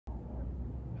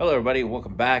Hello everybody,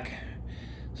 welcome back.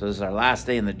 So this is our last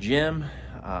day in the gym.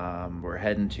 We're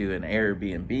heading to an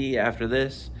Airbnb after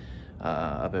this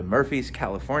up in Murphy's,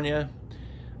 California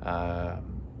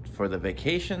for the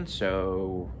vacation.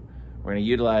 So we're gonna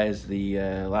utilize the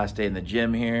last day in the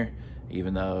gym here,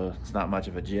 even though it's not much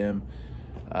of a gym.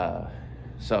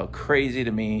 So crazy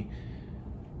to me.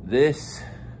 You're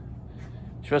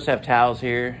supposed to have towels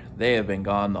here. They have been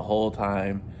gone the whole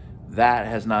time. That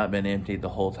has not been emptied the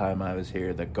whole time I was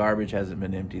here. The garbage hasn't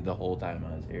been emptied the whole time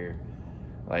I was here.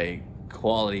 Like,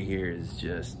 quality here is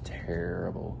just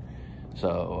terrible.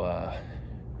 So,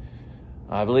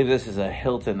 I believe this is a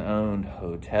Hilton-owned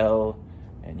hotel,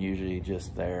 and usually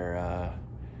just their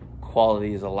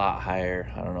quality is a lot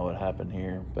higher. I don't know what happened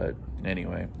here, but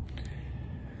anyway.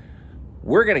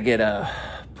 We're gonna get a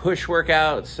push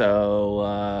workout,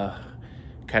 so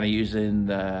kind of using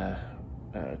the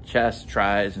chest,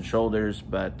 tries, and shoulders,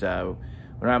 but we don't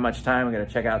have much time. We're gonna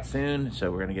check out soon, so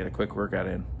we're gonna get a quick workout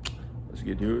in. Let's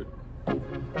get to it.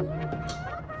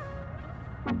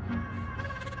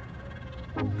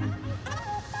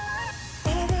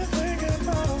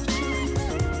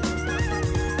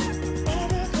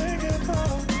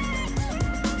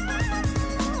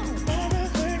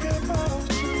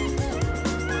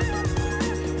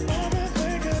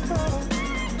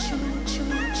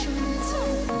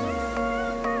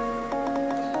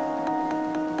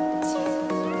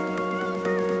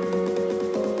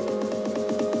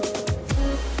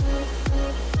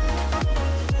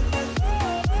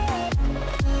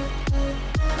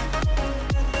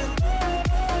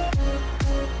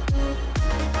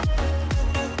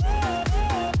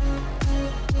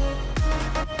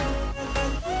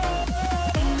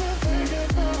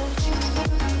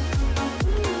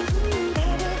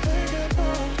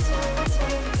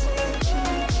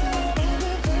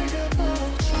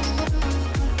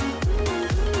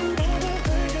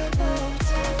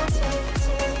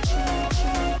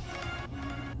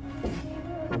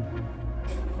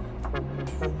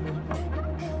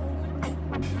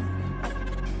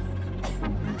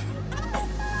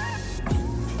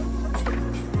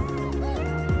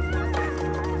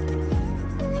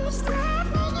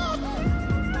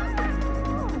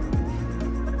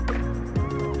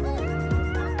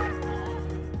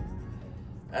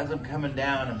 As I'm coming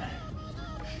down, I'm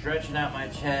stretching out my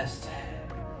chest,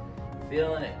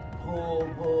 feeling it pull,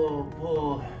 pull,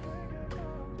 pull,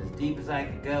 as deep as I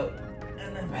can go,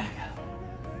 and then back up.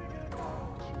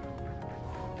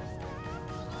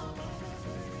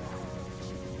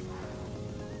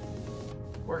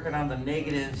 Working on the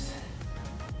negatives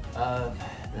of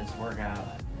this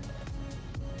workout.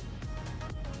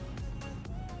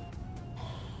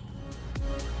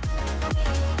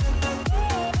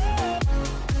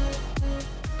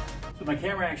 So my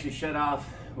camera actually shut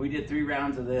off. We did 3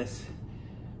 rounds of this.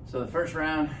 So the first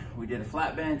round, we did a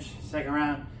flat bench. Second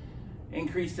round,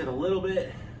 increased it a little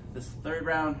bit. This third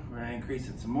round, we're gonna increase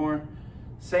it some more.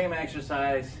 Same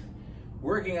exercise,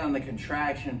 working on the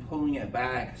contraction, pulling it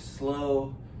back,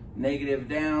 slow, negative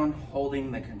down,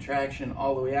 holding the contraction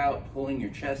all the way out, pulling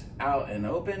your chest out and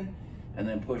open, and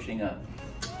then pushing up.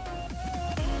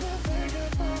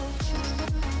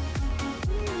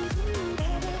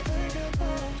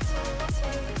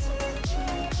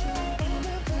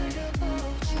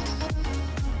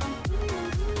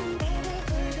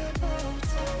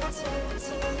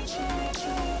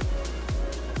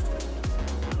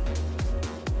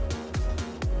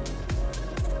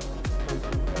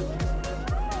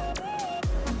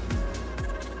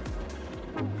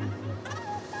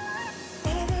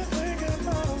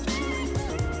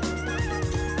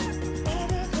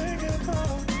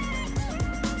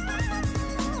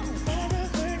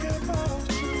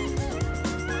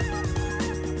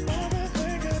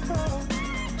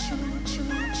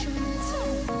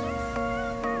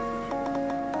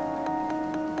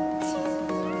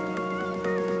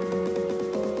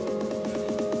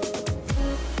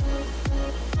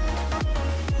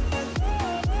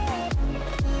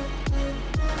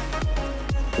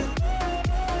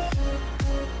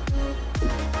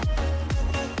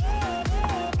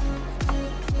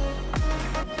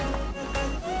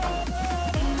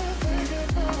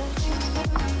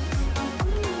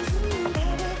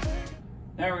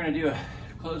 Now we're gonna do a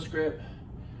close grip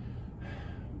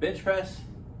bench press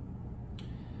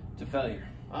to failure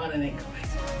on an incline.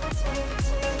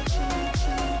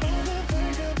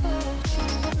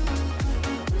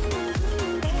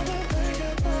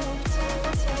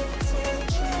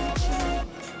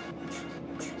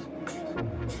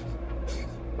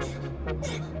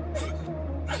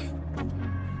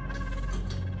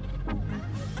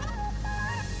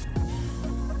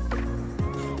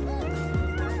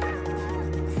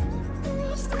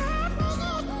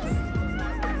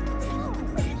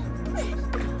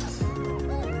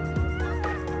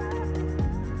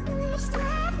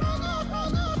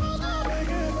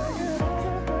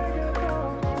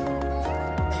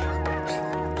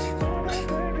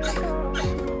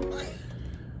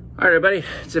 All right, everybody,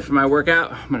 that's it for my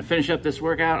workout. I'm gonna finish up this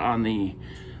workout on the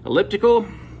elliptical.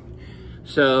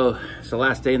 So it's the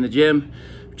last day in the gym.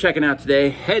 Checking out today,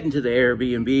 heading to the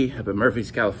Airbnb up in Murphy's,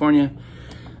 California.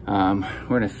 We're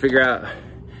gonna figure out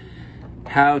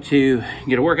how to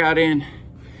get a workout in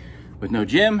with no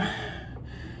gym,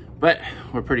 but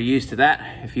we're pretty used to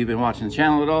that if you've been watching the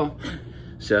channel at all.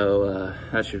 So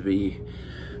that should be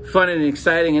fun and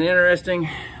exciting and interesting.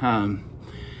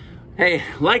 Hey,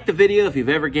 like the video if you've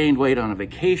ever gained weight on a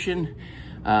vacation.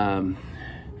 My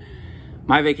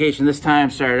vacation this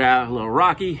time started out a little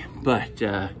rocky, but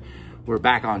we're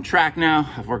back on track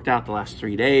now. I've worked out the last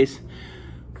 3 days.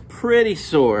 Pretty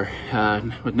sore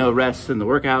with no rest in the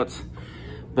workouts.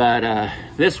 But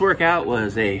this workout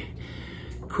was a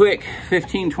quick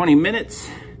 15-20 minutes.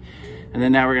 And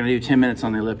then now we're gonna do 10 minutes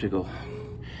on the elliptical.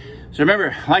 So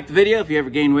remember, like the video if you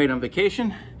ever gain weight on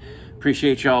vacation.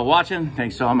 Appreciate y'all watching.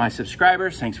 Thanks to all my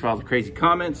subscribers. Thanks for all the crazy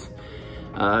comments.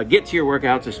 Get to your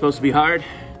workouts. They're supposed to be hard.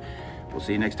 We'll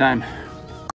see you next time.